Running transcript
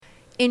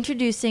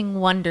Introducing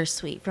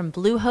Wondersuite from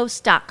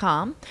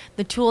Bluehost.com,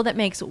 the tool that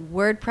makes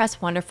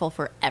WordPress wonderful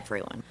for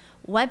everyone.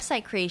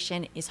 Website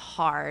creation is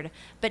hard,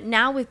 but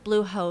now with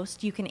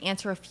Bluehost, you can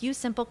answer a few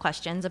simple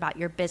questions about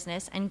your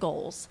business and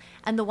goals,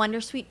 and the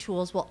Wondersuite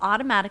tools will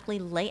automatically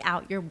lay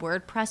out your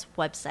WordPress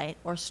website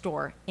or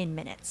store in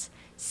minutes.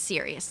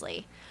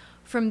 Seriously.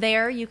 From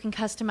there, you can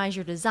customize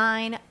your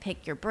design,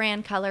 pick your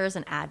brand colors,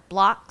 and add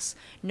blocks.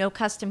 No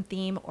custom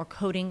theme or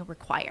coding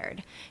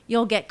required.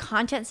 You'll get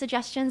content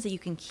suggestions that you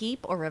can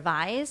keep or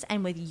revise,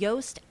 and with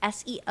Yoast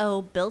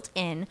SEO built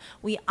in,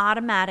 we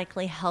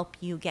automatically help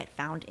you get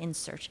found in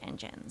search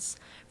engines.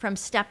 From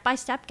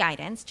step-by-step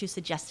guidance to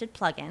suggested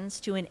plugins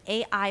to an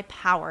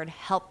AI-powered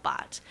help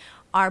bot,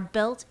 our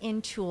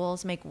built-in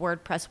tools make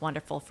WordPress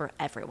wonderful for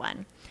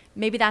everyone.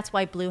 Maybe that's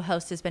why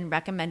Bluehost has been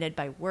recommended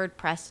by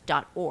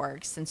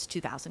WordPress.org since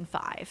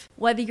 2005.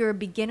 Whether you're a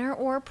beginner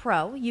or a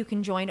pro, you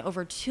can join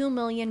over 2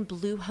 million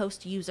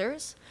Bluehost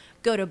users.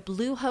 Go to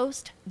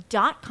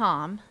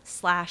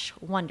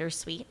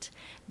bluehost.com/wondersuite.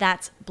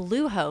 That's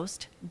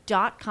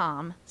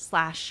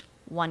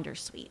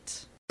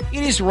bluehost.com/wondersuite.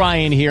 It is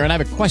Ryan here, and I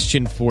have a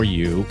question for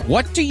you.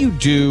 What do you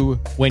do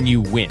when you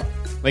win?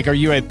 Like, are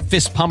you a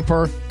fist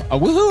pumper, a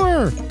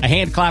woo-hooer, a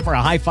hand clapper,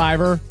 a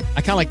high-fiver?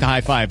 I kind of like the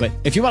high-five, but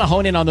if you want to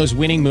hone in on those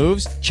winning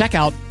moves, check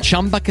out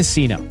Chumba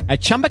Casino.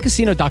 At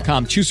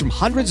ChumbaCasino.com, choose from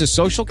hundreds of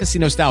social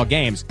casino-style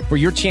games for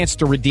your chance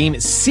to redeem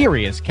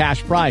serious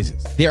cash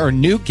prizes. There are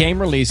new game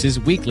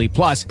releases weekly,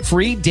 plus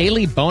free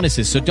daily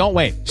bonuses, so don't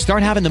wait.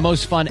 Start having the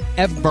most fun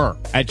ever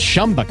at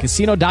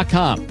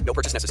ChumbaCasino.com. No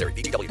purchase necessary.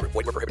 VGW Group.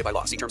 Void where prohibited by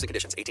law. See terms and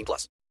conditions.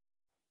 18+.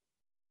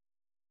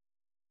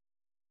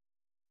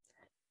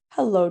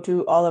 Hello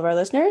to all of our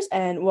listeners,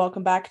 and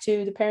welcome back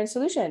to The Parent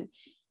Solution.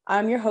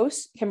 I'm your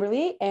host,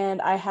 Kimberly,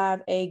 and I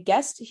have a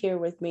guest here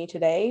with me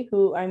today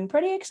who I'm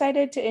pretty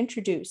excited to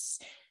introduce.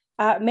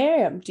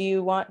 Miriam, do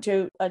you want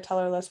to tell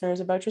our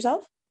listeners about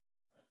yourself?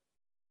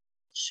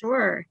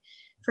 Sure.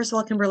 First of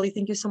all, Kimberly,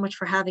 thank you so much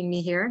for having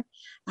me here.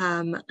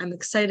 I'm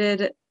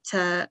excited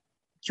to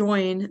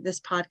join this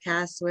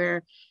podcast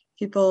where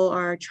people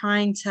are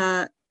trying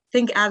to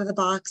think out of the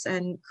box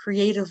and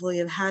creatively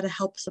of how to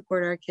help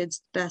support our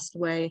kids the best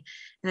way.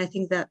 And I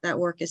think that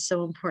work is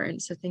so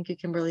important. So thank you,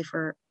 Kimberly,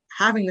 for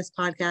having this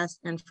podcast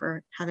and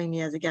for having me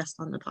as a guest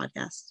on the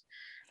podcast.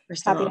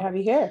 Happy to have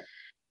you here.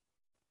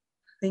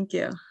 Thank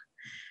you.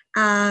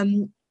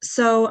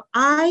 So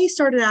I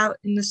started out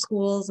in the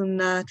schools in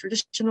the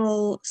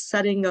traditional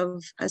setting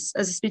of as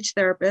a speech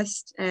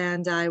therapist,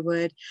 and I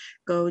would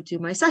go do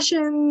my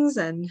sessions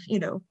and,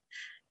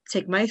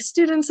 take my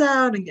students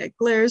out and get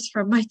glares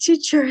from my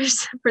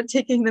teachers for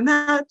taking them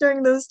out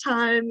during those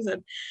times.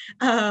 And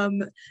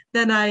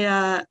then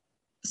I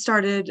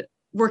started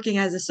working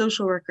as a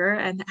social worker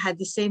and had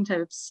the same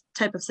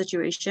type of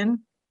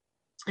situation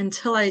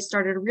until I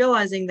started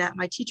realizing that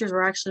my teachers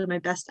were actually my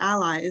best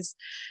allies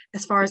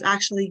as far as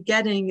actually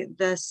getting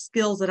the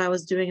skills that I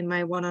was doing in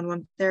my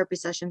one-on-one therapy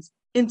sessions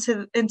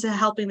into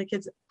helping the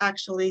kids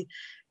actually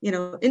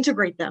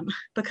integrate them,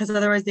 because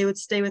otherwise they would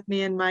stay with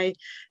me in my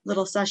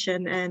little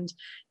session and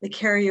the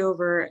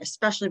carryover,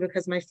 especially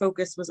because my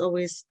focus was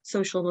always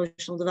social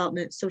emotional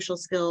development, social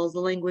skills,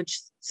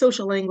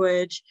 social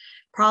language,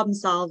 problem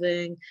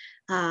solving,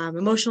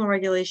 emotional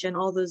regulation,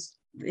 all those,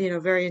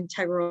 very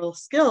integral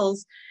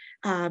skills.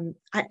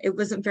 It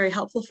wasn't very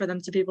helpful for them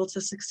to be able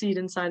to succeed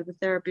inside of the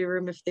therapy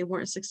room if they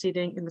weren't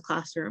succeeding in the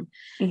classroom.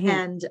 Mm-hmm.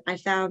 And I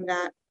found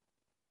that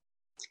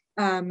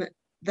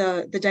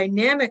the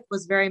dynamic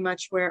was very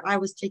much where I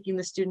was taking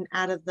the student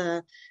out of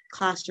the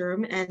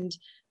classroom, and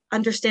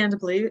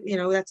understandably,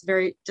 that's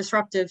very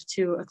disruptive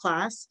to a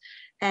class.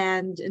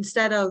 And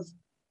instead of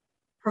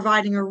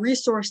providing a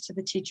resource to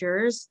the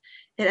teachers,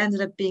 it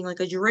ended up being like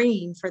a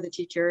drain for the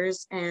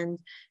teachers. And,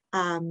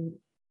 I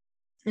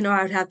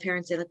would have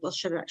parents say, like, well,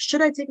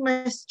 should I take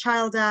my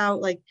child out?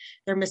 Like,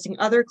 they're missing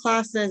other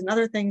classes and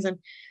other things. And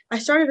I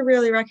started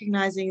really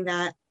recognizing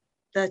that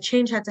the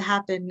change had to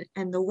happen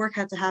and the work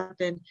had to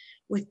happen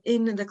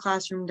within the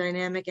classroom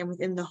dynamic and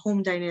within the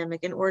home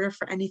dynamic in order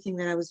for anything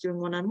that I was doing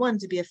one-on-one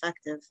to be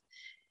effective.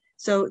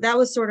 So that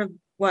was sort of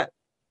what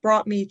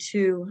brought me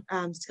to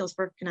Skills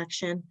for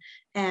Connection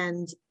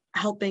and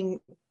helping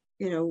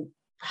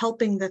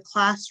the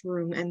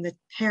classroom and the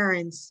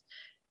parents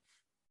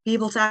be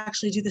able to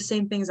actually do the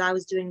same things I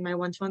was doing in my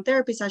one-to-one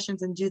therapy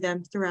sessions and do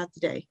them throughout the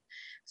day.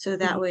 So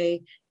that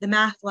way the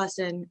math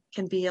lesson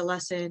can be a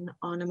lesson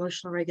on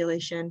emotional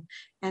regulation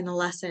and a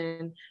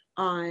lesson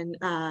on,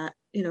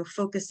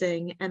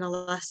 focusing, and a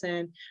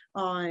lesson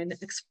on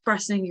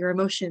expressing your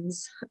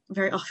emotions,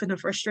 very often a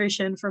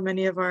frustration for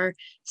many of our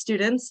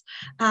students,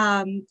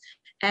 and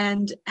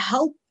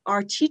help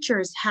our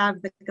teachers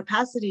have the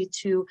capacity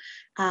to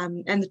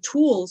and the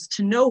tools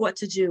to know what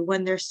to do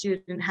when their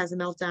student has a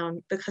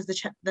meltdown, because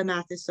the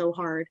math is so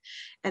hard.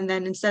 And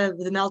then instead of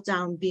the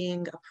meltdown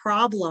being a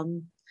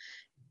problem,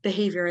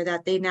 behavior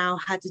that they now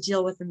had to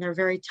deal with in their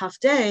very tough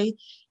day,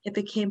 it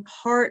became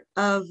part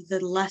of the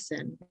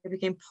lesson. It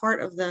became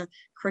part of the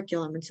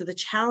curriculum. And so the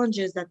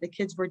challenges that the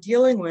kids were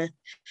dealing with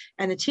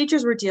and the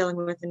teachers were dealing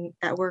with, and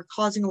that were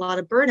causing a lot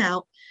of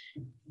burnout,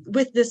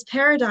 with this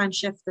paradigm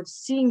shift of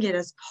seeing it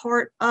as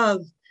part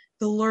of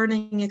the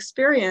learning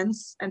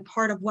experience and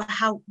part of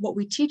what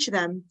we teach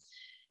them,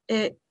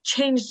 it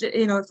changed,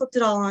 it flipped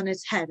it all on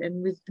its head.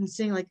 And we've been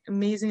seeing like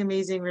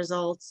amazing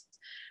results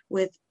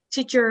with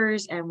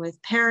teachers and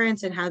with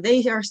parents and how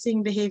they are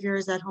seeing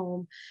behaviors at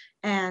home.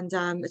 And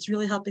it's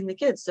really helping the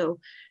kids. So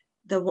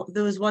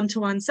those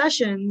one-to-one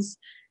sessions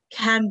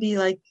can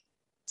be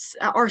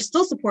are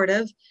still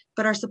supportive,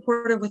 but are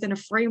supportive within a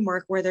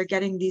framework where they're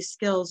getting these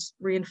skills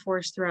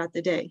reinforced throughout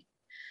the day.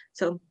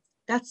 So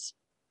that's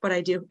what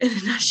I do in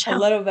a nutshell.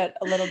 A little bit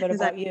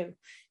about you.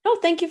 No,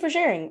 thank you for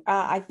sharing.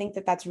 I think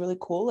that's really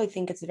cool. I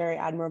think it's very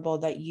admirable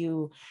that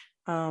you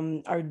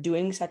are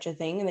doing such a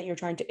thing and that you're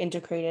trying to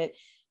integrate it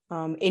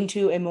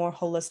into a more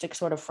holistic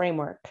sort of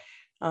framework.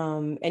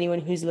 Anyone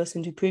who's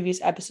listened to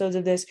previous episodes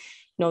of this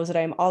knows that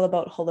I'm all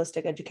about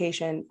holistic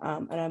education,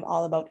 and I'm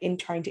all about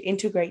trying to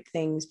integrate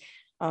things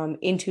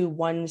into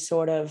one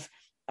sort of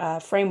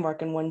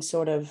framework and one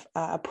sort of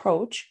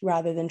approach,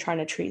 rather than trying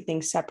to treat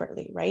things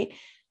separately, right?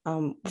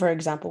 For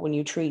example, when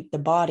you treat the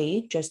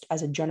body, just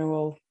as a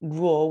general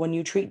rule, when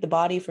you treat the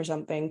body for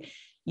something,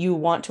 you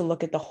want to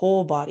look at the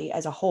whole body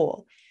as a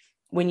whole.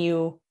 When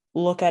you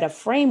look at a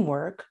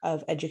framework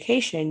of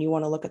education, you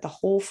want to look at the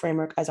whole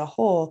framework as a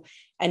whole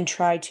and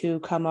try to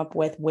come up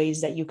with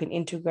ways that you can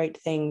integrate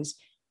things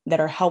that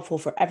are helpful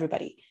for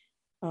everybody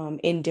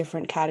in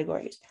different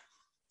categories.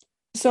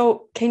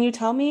 So can you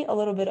tell me a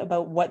little bit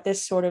about what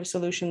this sort of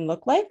solution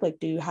look like? Like,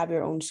 do you have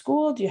your own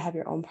school? Do you have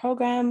your own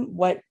program?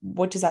 What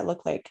does that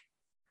look like?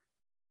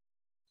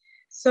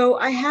 So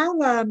I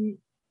have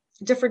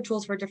different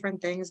tools for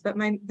different things, but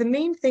the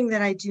main thing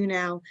that I do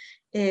now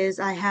is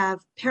I have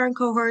parent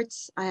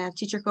cohorts, I have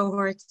teacher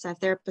cohorts, I have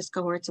therapist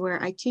cohorts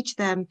where I teach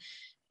them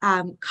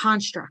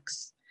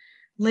constructs,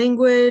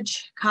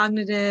 language,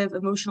 cognitive,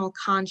 emotional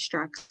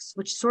constructs,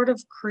 which sort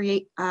of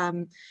create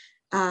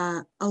a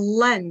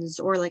lens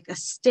or like a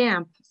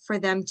stamp for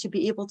them to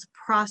be able to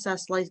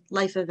process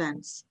life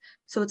events.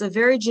 So it's a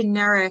very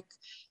generic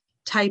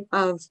type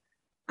of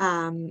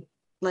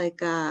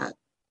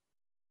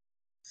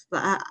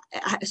a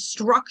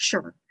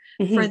structure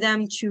for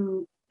them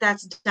to,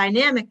 that's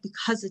dynamic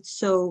because it's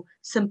so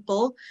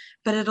simple,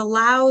 but it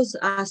allows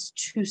us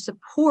to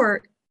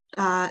support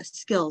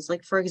skills.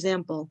 Like, for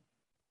example,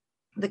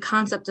 the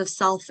concept of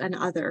self and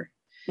other.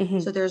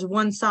 So there's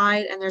one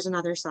side and there's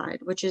another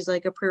side, which is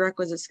like a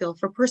prerequisite skill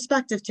for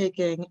perspective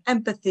taking,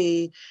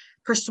 empathy,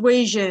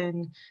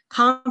 persuasion,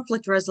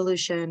 conflict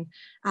resolution,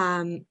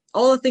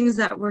 all the things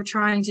that we're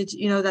trying to,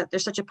 that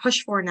there's such a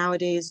push for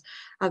nowadays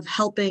of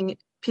helping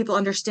people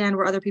understand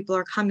where other people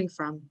are coming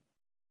from.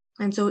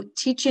 And so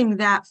teaching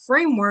that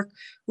framework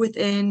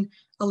within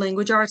a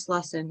language arts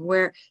lesson,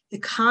 where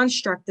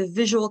the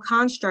visual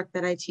construct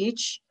that I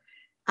teach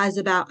as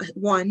about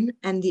one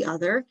and the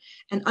other,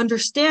 and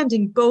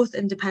understanding both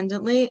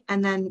independently,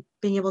 and then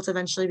being able to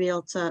eventually be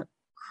able to,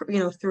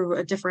 through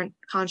a different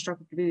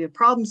construct, maybe a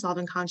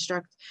problem-solving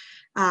construct,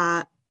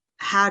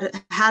 how to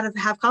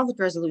have conflict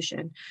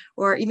resolution,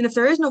 or even if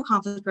there is no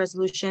conflict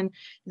resolution,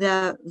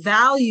 the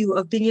value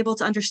of being able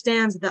to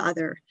understand the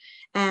other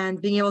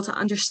and being able to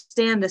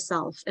understand the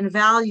self and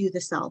value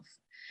the self.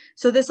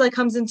 So this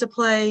comes into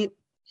play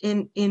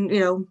in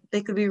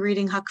they could be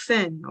reading Huck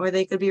Finn, or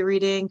they could be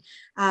reading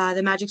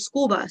The Magic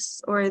School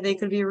Bus, or they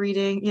could be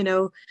reading,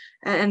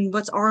 and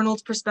what's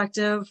Arnold's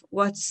perspective,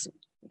 what's,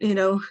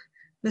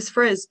 Miss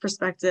Frizz's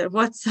perspective,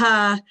 what's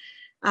in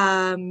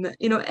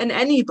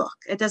any book.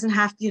 It doesn't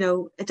have,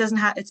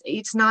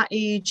 it's not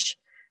age,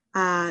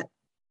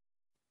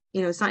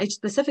 it's not age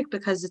specific,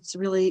 because it's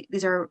really,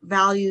 these are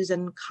values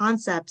and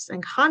concepts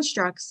and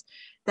constructs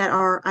that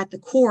are at the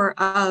core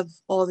of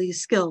all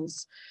these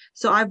skills.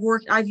 So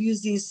I've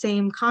used these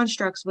same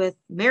constructs with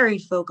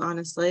married folk,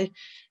 honestly,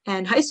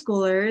 and high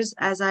schoolers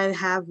as I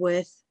have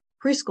with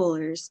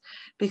preschoolers,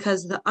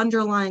 because the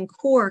underlying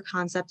core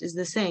concept is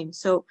the same.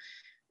 So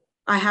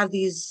I have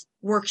these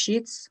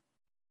worksheets.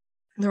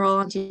 They're all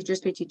on Teachers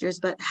Pay Teachers,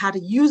 but how to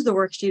use the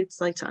worksheets,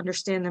 to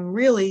understand them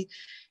really,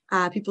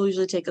 people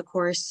usually take a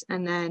course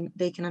and then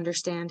they can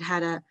understand how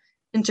to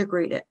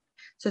integrate it.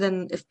 So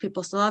then if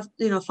people still have,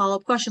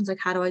 follow-up questions, like,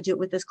 how do I do it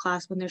with this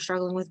class when they're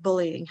struggling with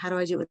bullying? How do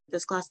I do it with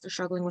this class they're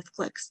struggling with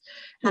cliques?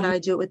 How do I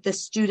do it with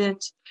this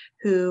student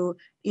who,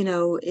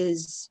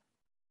 is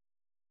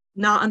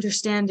not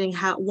understanding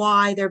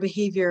why their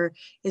behavior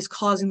is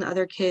causing the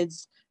other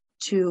kids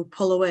to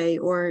pull away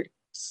or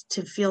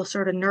to feel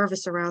sort of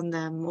nervous around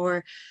them,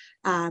 or,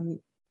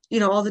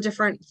 all the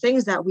different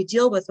things that we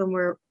deal with when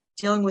we're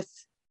dealing with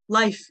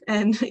life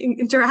and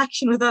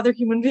interaction with other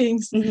human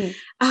beings.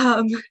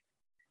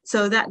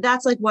 So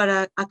that's what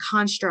a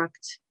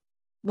construct,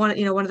 one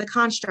of the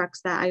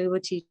constructs that I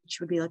would teach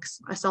would be like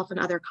a self and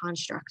other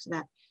construct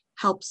that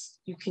helps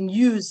you can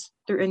use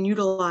through and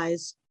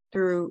utilize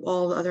through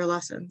all the other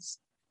lessons.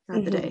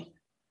 throughout the Mhm. day.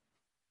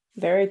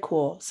 Very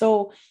cool.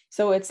 So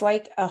it's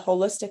like a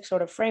holistic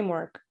sort of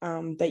framework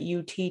that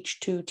you teach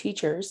to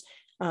teachers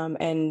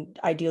and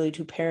ideally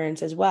to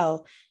parents as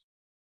well.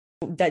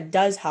 That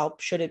does help,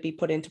 should it be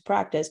put into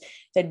practice,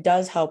 that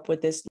does help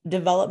with this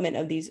development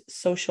of these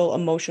social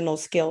emotional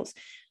skills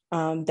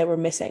that we're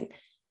missing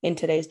in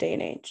today's day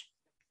and age.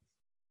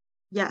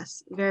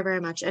 Yes, very,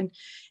 very much. And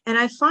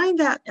I find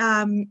that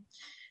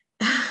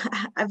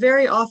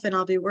very often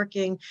I'll be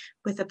working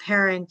with a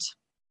parent.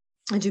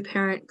 I do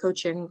parent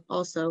coaching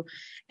also,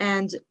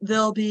 and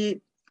I'll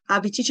be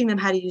teaching them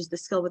how to use the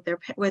skill with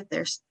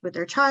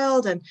their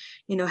child, and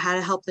how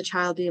to help the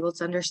child be able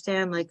to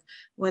understand, like,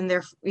 when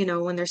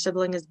their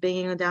sibling is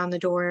banging down the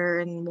door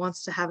and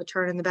wants to have a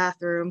turn in the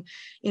bathroom,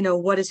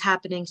 what is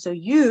happening. So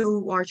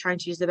you are trying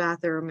to use the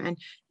bathroom and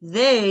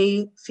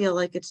they feel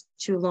like it's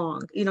too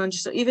long, and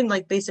just even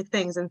like basic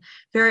things. And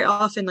very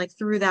often, like,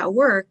 through that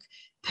work,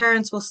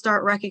 parents will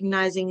start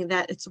recognizing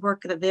that it's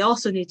work that they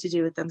also need to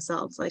do with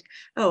themselves. Like,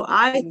 oh,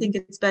 I think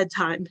it's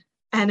bedtime,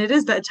 and it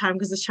is bedtime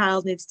because the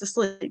child needs to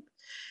sleep.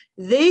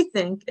 They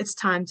think it's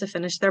time to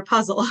finish their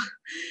puzzle.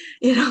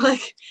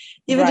 Like,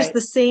 even just Right.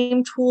 the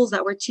same tools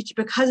that we're teaching,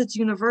 because it's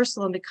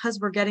universal and because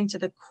we're getting to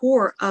the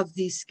core of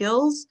these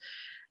skills,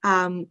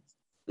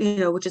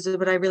 which is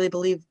what I really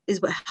believe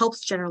is what helps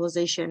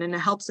generalization, and it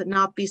helps it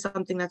not be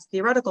something that's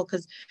theoretical,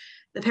 because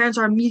the parents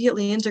are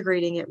immediately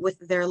integrating it with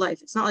their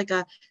life. It's not like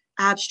a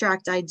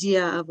abstract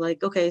idea of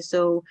like, okay,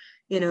 so,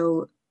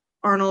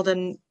 Arnold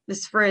and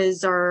Miss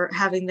Frizz are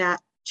having that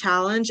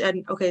challenge,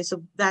 and okay,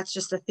 so that's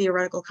just a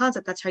theoretical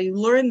concept. That's how you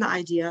learn the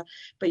idea,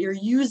 but you're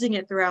using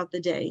it throughout the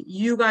day.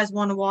 You guys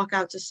want to walk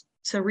out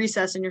to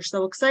recess and you're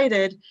so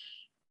excited.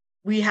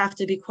 We have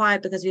to be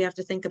quiet because we have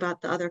to think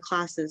about the other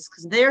classes,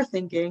 because they're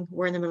thinking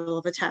we're in the middle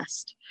of a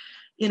test.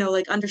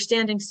 Like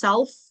understanding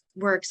self,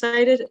 we're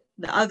excited.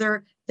 The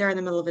other, they're in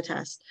the middle of a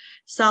test.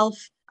 Self,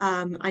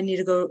 I need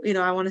to go,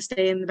 I want to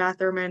stay in the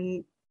bathroom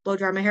and blow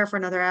dry my hair for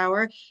another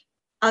hour.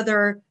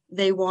 Other,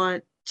 they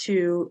want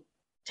to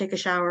take a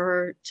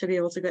shower to be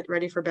able to get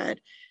ready for bed.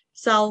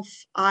 Self,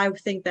 I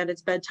think that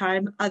it's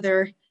bedtime.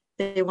 Other,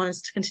 they want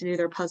us to continue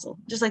their puzzle.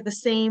 Just like the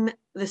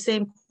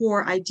same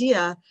core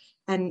idea,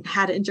 and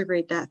how to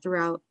integrate that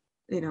throughout,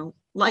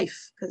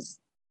 life, because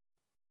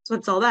that's what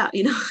it's all about.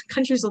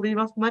 Countries will be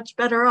much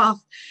better off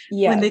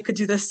when they could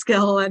do this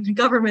skill, and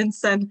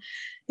governments and,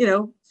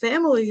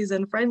 families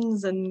and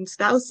friends and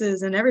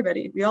spouses and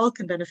everybody. We all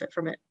can benefit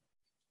from it.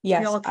 We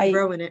Yes, all can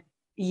grow in it.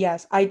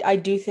 Yes, I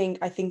do think,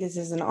 I think this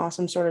is an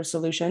awesome sort of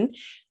solution.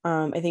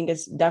 I think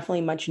it's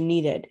definitely much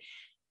needed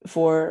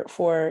for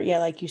yeah,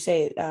 like you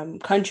say,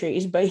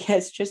 countries, but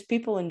yes, just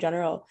people in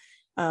general,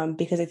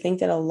 because I think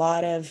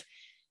that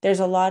there's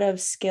a lot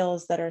of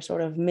skills that are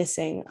sort of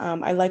missing.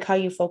 I like how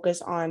you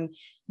focus on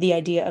the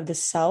idea of the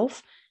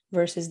self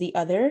versus the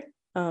other,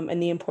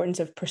 and the importance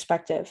of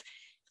perspective.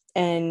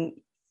 And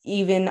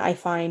even I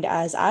find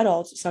as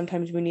adults,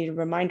 sometimes we need a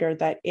reminder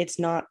that it's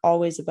not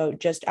always about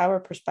just our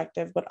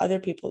perspective, but other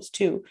people's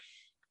too,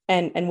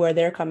 and where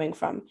they're coming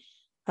from.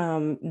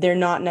 They're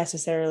not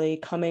necessarily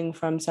coming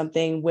from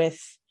something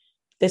with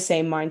the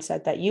same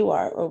mindset that you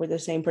are, or with the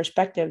same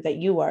perspective that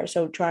you are.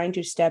 So trying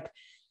to step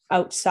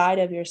outside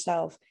of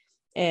yourself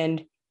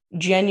and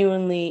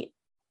genuinely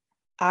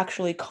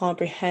actually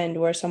comprehend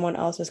where someone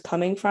else is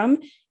coming from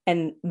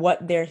and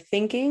what they're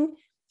thinking.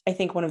 I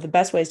think one of the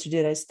best ways to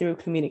do that is through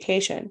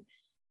communication.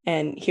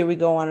 And here we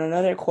go on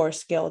another core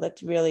skill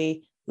that's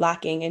really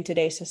lacking in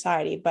today's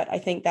society. But I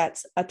think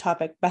that's a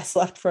topic best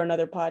left for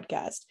another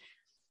podcast.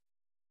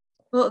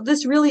 Well,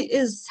 this really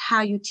is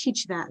how you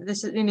teach that.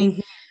 This is,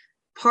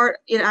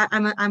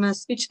 I'm a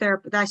speech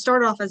therapist. I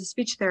started off as a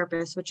speech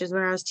therapist, which is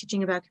when I was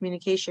teaching about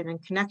communication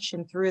and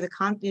connection through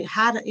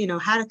how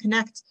to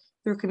connect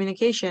through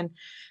communication.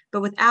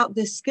 But without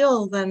this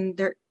skill, then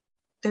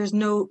there's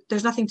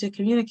nothing to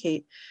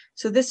communicate.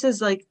 So this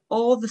is like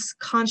all the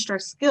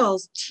construct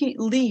skills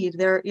lead.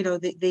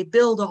 They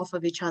build off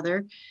of each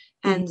other,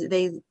 and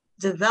they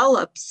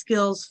develop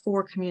skills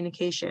for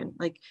communication,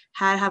 like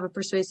how to have a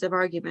persuasive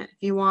argument. If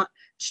you want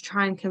to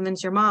try and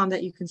convince your mom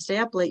that you can stay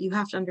up late, you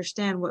have to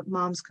understand what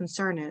mom's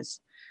concern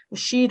is. Well,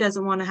 she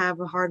doesn't want to have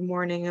a hard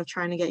morning of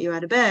trying to get you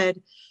out of bed.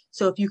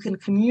 So if you can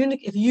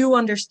communicate, if you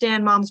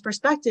understand mom's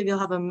perspective, you'll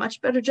have a much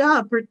better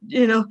job for,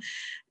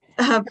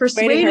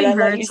 persuading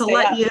her to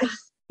let you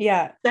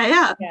stay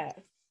up.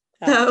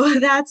 So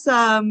that's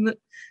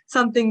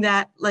something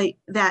that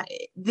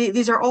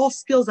these are all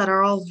skills that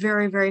are all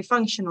very, very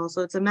functional.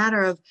 So it's a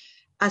matter of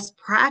us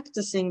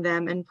practicing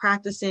them and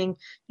practicing,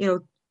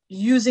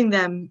 using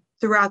them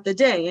throughout the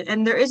day.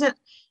 And there isn't,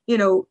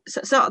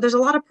 so there's a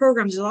lot of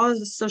programs, a lot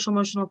of social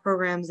emotional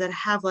programs that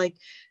have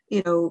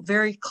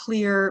very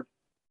clear,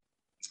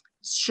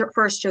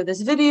 first show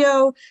this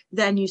video,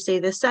 then you say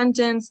this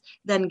sentence,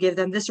 then give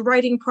them this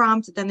writing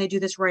prompt, then they do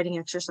this writing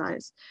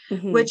exercise,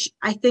 which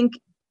I think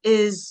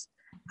is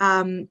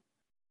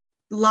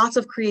lots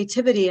of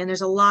creativity. And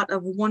there's a lot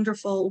of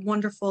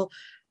wonderful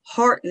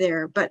heart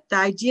there, but the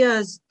idea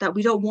is that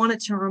we don't want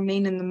it to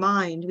remain in the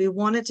mind. We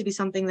want it to be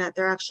something that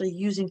they're actually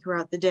using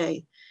throughout the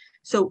day.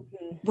 So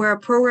where a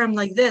program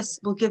like this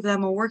will give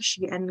them a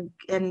worksheet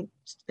and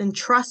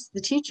trust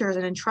the teachers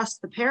and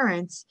entrust the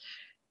parents,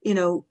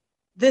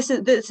 this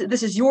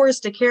is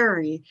yours to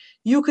carry.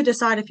 You could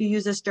decide if you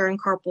use this during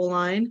carpool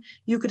line.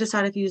 You could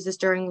decide if you use this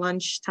during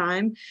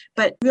lunchtime,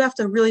 but you have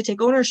to really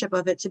take ownership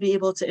of it to be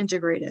able to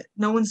integrate it.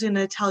 No one's going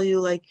to tell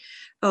you like,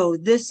 oh,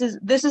 this is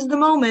the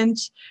moment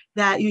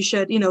that you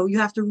should, you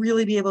have to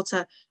really be able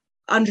to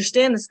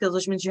understand the skills,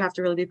 which means you have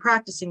to really be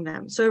practicing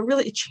them. So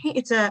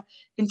it's a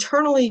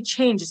internally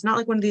change. It's not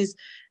like one of these,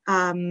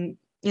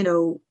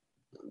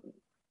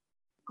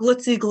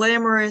 glitzy,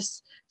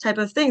 glamorous type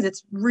of things.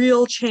 It's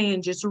real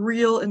change. It's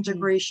real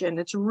integration.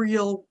 It's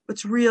real,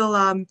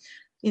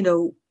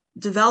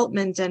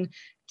 development and,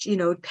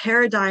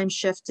 paradigm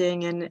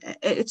shifting. And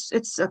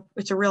it's a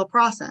real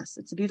process.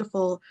 It's a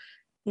beautiful,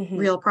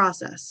 real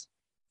process.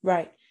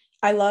 Right.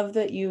 I love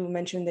that you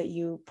mentioned that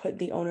you put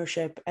the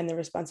ownership and the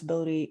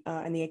responsibility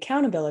and the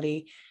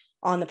accountability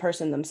on the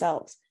person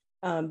themselves,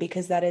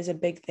 because that is a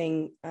big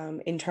thing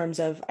in terms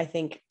of, I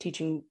think,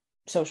 teaching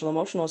social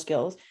emotional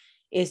skills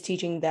is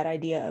teaching that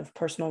idea of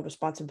personal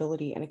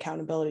responsibility and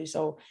accountability.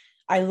 So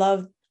I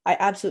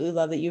absolutely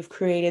love that you've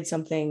created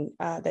something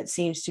that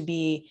seems to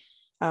be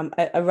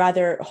a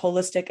rather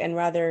holistic and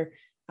rather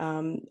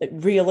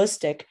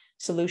realistic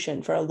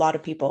solution for a lot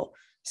of people.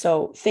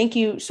 So thank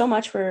you so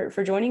much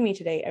for joining me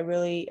today. I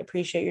really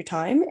appreciate your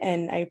time,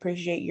 and I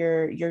appreciate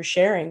your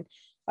sharing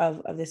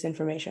of this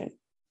information.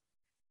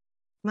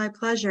 My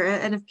pleasure.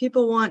 And if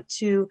people want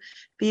to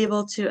be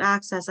able to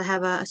access, I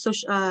have a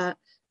social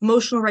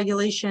emotional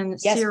regulation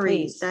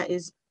series that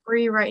is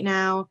free right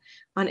now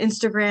on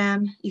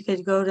Instagram. You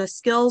could go to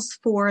skills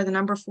for the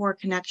number 4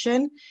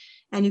 connection,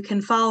 and you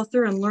can follow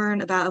through and learn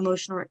about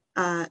emotional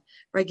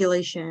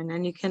regulation.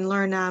 And you can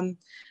learn, I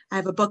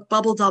have a book,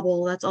 Bubble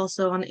Double, that's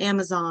also on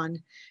Amazon,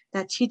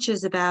 that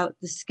teaches about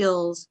the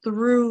skills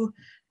through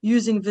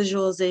using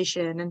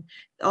visualization and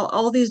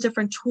all these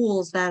different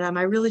tools that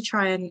I really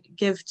try and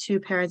give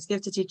to parents,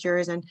 give to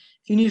teachers. And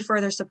if you need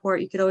further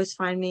support, you could always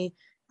find me,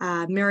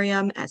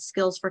 Miriam at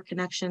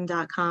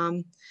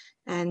skillsforconnection.com.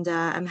 And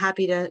I'm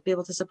happy to be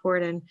able to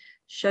support and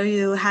show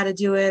you how to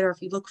do it. Or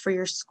if you look for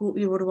your school,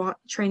 you would want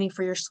training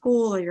for your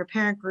school or your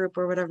parent group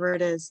or whatever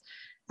it is,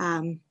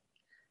 I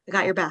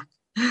got your back.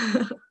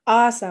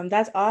 Awesome.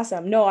 That's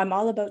awesome. No, I'm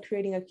all about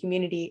creating a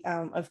community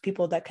of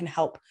people that can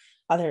help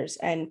others,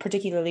 and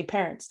particularly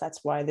parents.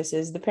 That's why this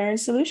is the Parent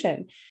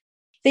Solution.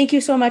 Thank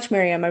you so much,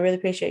 Miriam. I really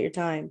appreciate your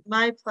time.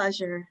 My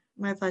pleasure.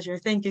 My pleasure.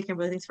 Thank you,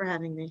 Kimberly. Thanks for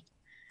having me.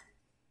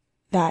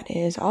 That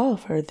is all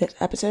for this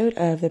episode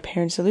of The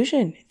Parent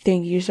Solution.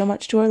 Thank you so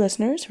much to our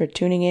listeners for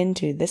tuning in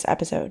to this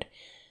episode.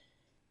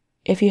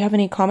 If you have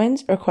any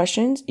comments or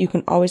questions, you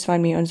can always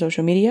find me on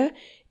social media.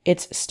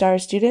 It's Star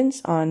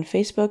Students on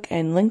Facebook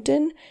and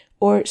LinkedIn,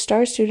 or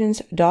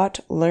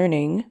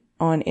starstudents.learning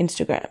on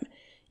Instagram.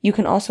 You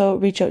can also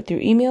reach out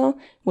through email,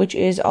 which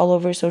is all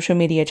over social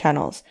media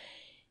channels.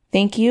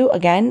 Thank you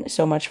again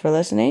so much for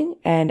listening,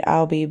 and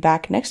I'll be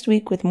back next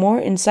week with more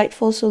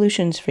insightful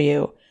solutions for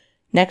you.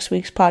 Next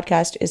week's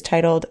podcast is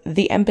titled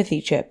The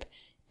Empathy Chip,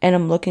 and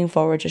I'm looking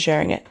forward to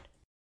sharing it.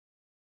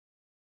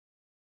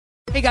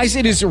 Hey guys,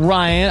 it is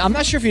Ryan. I'm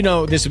not sure if you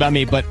know this about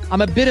me, but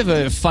I'm a bit of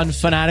a fun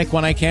fanatic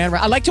when I can.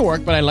 I like to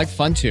work, but I like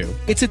fun too.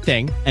 It's a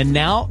thing. And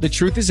now the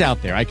truth is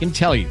out there. I can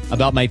tell you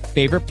about my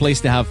favorite place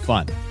to have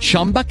fun.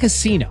 Chumba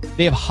Casino.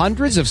 They have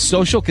hundreds of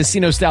social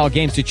casino style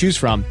games to choose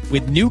from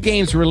with new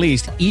games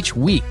released each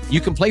week.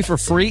 You can play for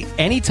free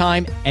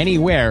anytime,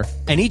 anywhere.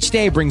 And each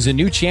day brings a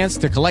new chance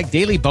to collect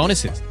daily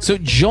bonuses. So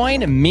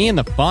join me in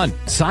the fun.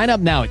 Sign up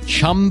now at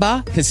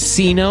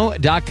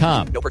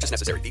ChumbaCasino.com. No purchase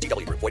necessary.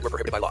 VGW Group. Void where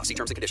prohibited by law. See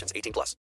terms and conditions. 18+.